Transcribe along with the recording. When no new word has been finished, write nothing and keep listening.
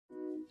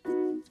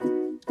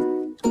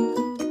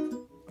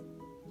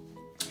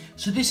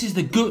So this is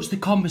the guts, the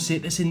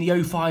composite that's in the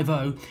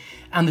 050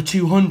 and the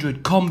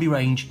 200 combi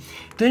range.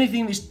 The only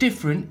thing that's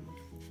different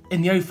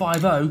in the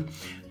 050,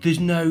 there's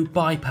no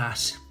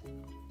bypass.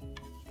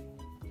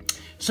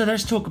 So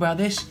let's talk about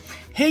this.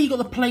 Here you've got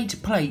the plate to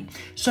plate.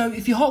 So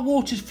if your hot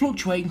water is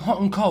fluctuating hot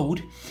and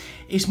cold,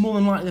 it's more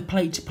than likely the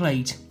plate to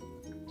plate.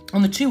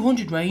 On the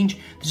 200 range,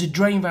 there's a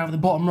drain valve at the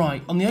bottom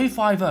right. On the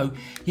 050,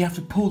 you have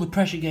to pull the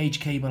pressure gauge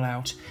cable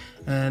out.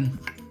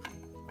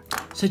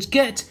 So to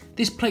get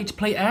this plate to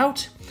plate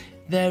out,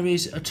 there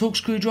is a torque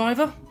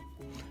screwdriver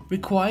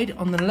required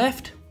on the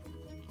left.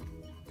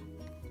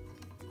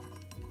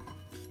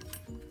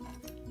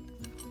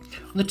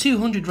 On the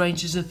 200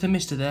 range, there's a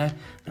thermistor there.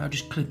 Now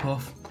just clip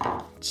off.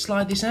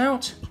 Slide this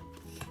out.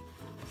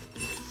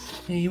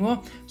 There you are.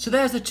 So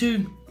there's the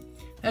two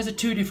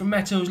different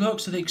metals, look,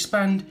 so they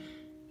expand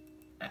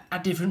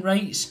at different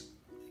rates.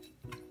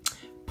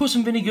 Put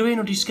some vinegar in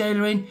or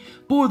descaler in,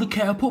 boil the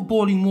kettle, put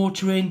boiling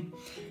water in,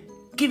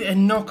 give it a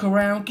knock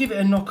around,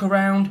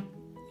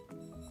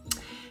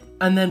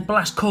 and then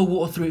blast cold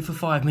water through it for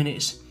 5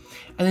 minutes.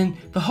 And then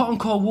the hot and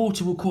cold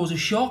water will cause a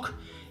shock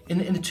in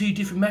the two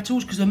different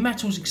metals, because the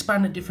metals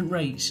expand at different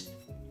rates.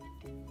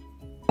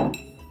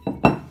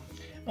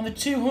 On the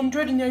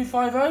 200 and the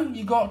 050,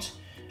 you got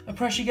a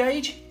pressure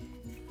gauge.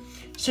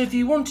 So if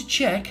you want to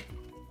check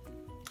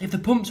if the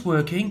pump's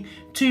working,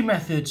 two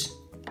methods.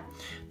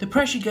 The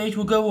pressure gauge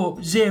will go up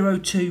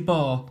 0.2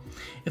 bar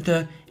if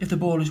the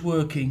boiler's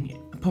working,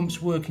 the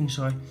pump's working,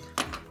 sorry.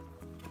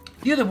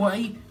 The other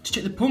way to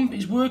check the pump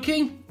is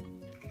working,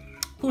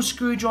 put a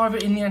screwdriver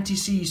in the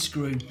anti-seize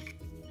screw.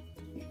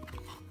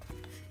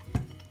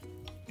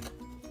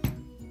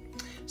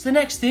 So the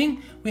next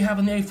thing we have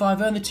on the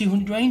 050 and the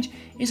 200 range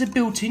is a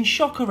built-in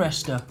shock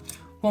arrestor.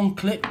 One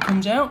clip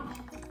comes out.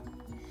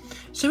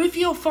 So if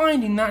you're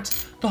finding that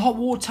the hot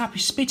water tap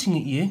is spitting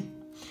at you,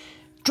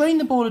 drain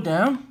the boiler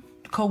down,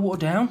 the cold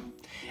water down,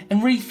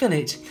 and refill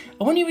it.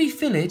 And when you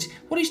refill it,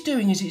 what it's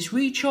doing is it's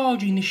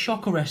recharging the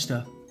shock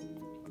arrestor.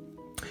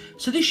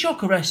 So this shock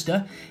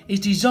arrestor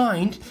is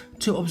designed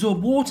to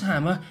absorb water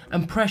hammer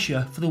and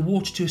pressure for the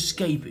water to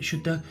escape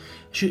should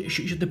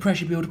the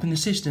pressure build up in the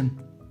system.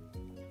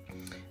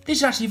 This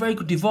is actually a very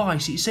good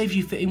device. It saves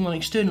you fitting one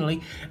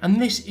externally, and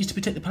this is to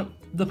protect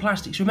the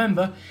plastics.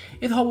 Remember,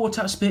 if the hot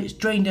water tap spits,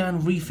 drain down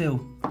and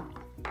refill.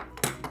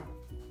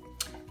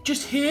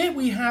 Just here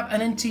we have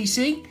an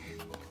NTC.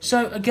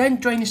 So again,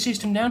 drain the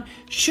system down.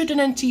 Should an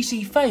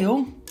NTC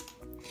fail,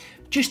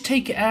 just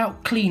take it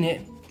out, clean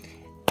it,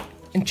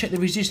 and check the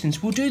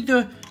resistance. We'll do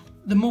the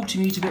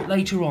multimeter a bit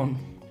later on.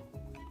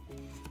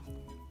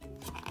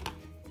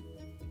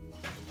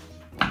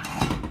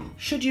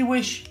 Should you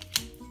wish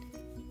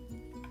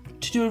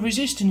to do a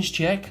resistance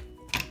check,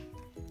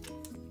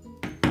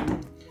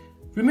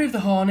 remove the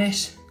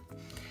harness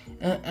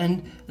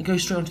and go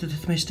straight onto the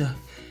thermistor.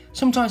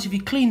 Sometimes if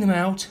you clean them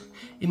out,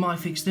 it might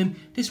fix them.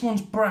 This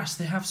one's brass,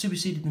 they have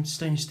superseded them to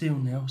stainless steel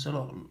now, so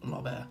a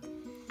lot better.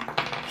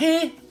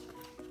 Here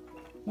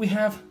we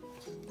have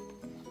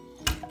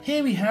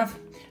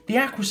the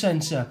Aqua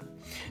Sensor.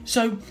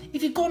 So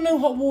if you've got no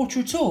hot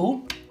water at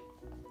all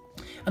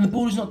and the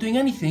boiler's not doing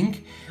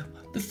anything,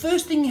 the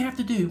first thing you have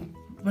to do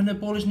when the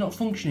boiler's not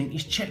functioning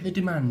is check the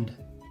demand.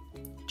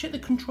 Check the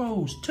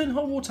controls, turn the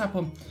hot water tap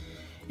on.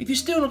 If you're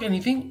still not getting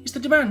anything, it's the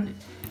demand.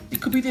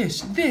 It could be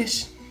this.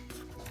 This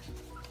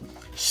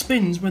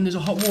spins when there's a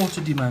hot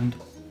water demand.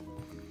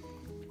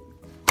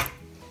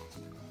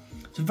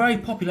 It's a very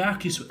popular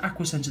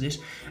Aqua Sensor, this.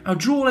 I'll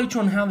draw later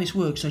on how this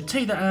works, so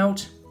take that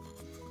out.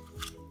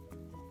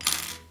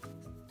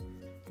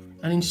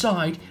 And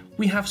inside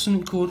we have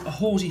something called a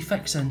Hall's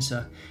effect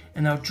sensor,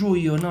 and I'll draw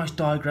you a nice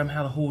diagram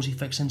how the Hall's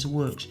effect sensor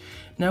works.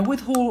 Now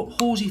with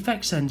Hall's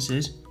effect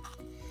sensors,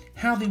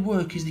 how they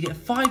work is they get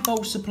 5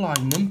 volts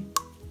supplying them.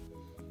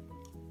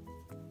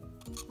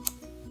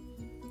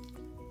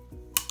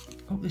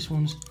 Oh, this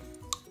one's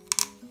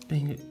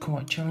being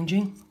quite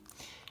challenging.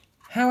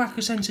 How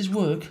Aqua Sensors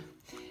work,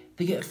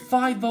 they get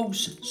 5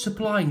 volts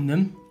supplying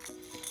them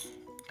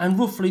and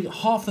roughly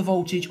half the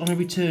voltage on a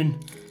return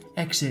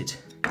exit.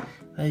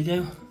 There you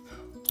go,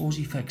 Hall's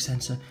effect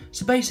sensor.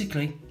 So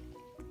basically,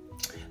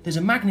 there's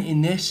a magnet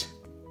in this,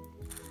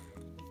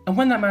 and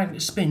when that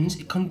magnet spins,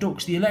 it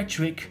conducts the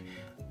electric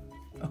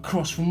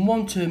across from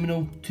one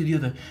terminal to the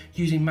other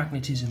using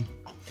magnetism.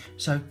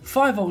 So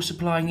 5 volts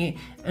supplying it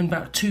and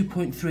about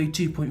 2.3,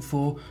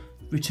 2.4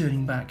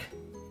 returning back.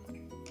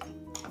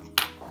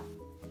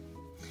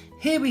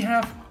 Here we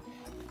have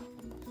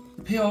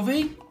the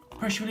PRV,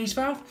 pressure release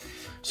valve.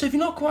 So if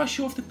you're not quite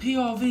sure if the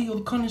PRV or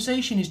the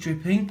condensation is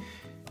dripping,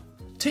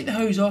 take the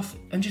hose off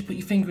and just put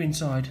your finger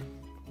inside.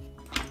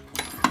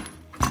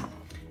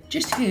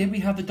 Just here we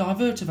have the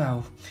diverter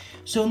valve.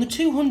 So on the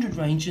 200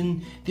 range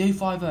and the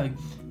 050,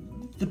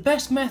 the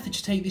best method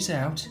to take this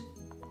out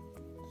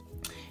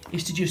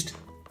is to just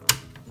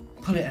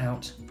pull it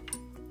out.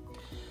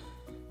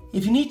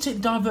 If you need to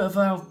take the diverter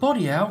valve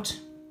body out,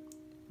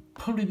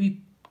 probably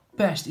be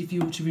best if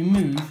you were to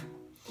remove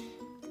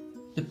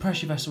the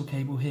pressure vessel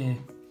cable here.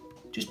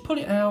 Just pull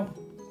it out,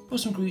 put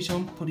some grease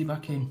on, put it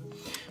back in.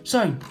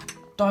 So,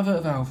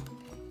 diverter valve.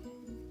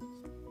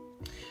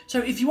 So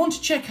if you want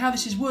to check how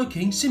this is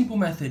working, simple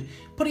method.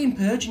 Put it in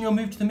purge and you'll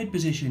move to the mid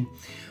position.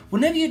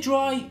 Whenever you're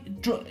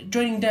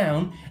draining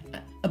down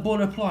a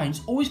boiler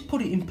appliance, always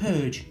put it in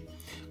purge.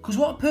 Because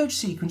what a purge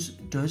sequence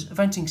does, a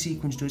venting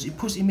sequence does, it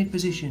puts it in mid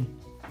position.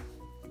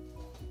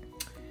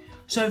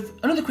 So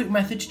another quick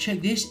method to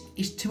check this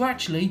is to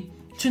actually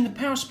turn the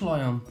power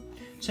supply on.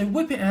 So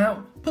whip it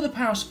out, put the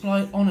power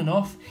supply on and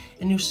off,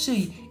 and you'll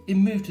see it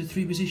move to the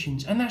 3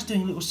 positions, and that's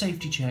doing a little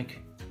safety check.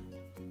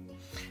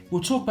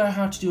 We'll talk about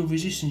how to do a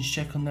resistance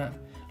check on that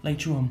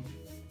later on.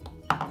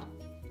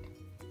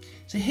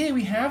 So here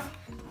we have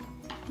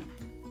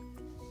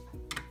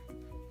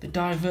the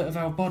diverter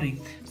valve body.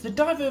 So the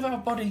diverter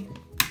valve body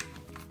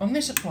on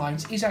this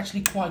appliance is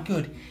actually quite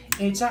good.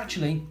 It's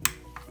actually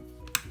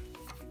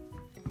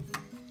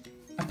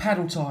a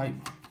paddle type.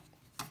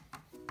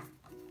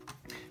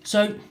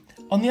 So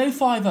on the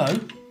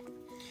 050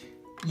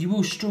 you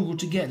will struggle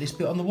to get this,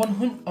 but on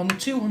the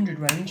 200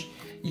 range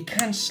you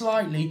can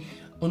slightly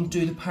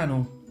undo the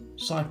panel,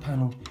 side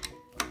panel,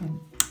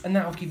 and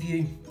that will give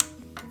you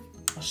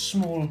a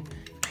small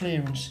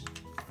clearance.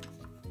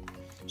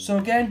 So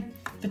again,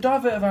 the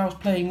diverter valve is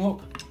playing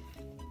up.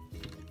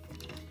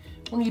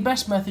 One of your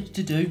best methods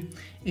to do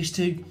is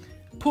to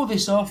pull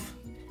this off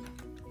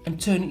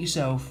and turn it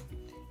yourself.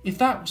 If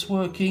that's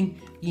working,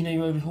 you know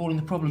you're overhauling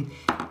the problem.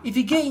 If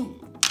you're getting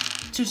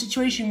to a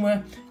situation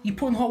where you're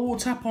putting hot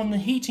water tap on, the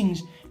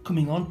heating's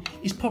coming on,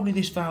 it's probably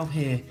this valve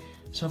here.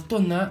 So I've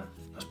done that.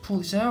 Let's pull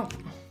this out,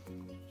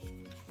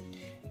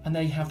 and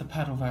there you have the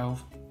paddle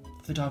valve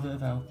for the diverter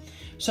valve.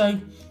 So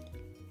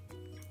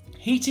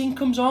heating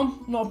comes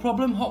on, not a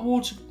problem. Hot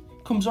water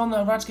comes on,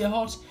 that rads get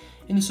hot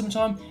in the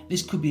summertime.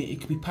 This could be it. It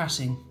could be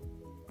passing.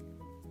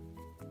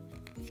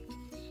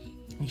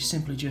 You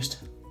simply just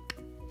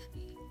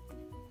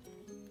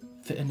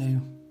fit a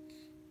new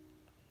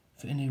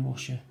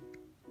washer.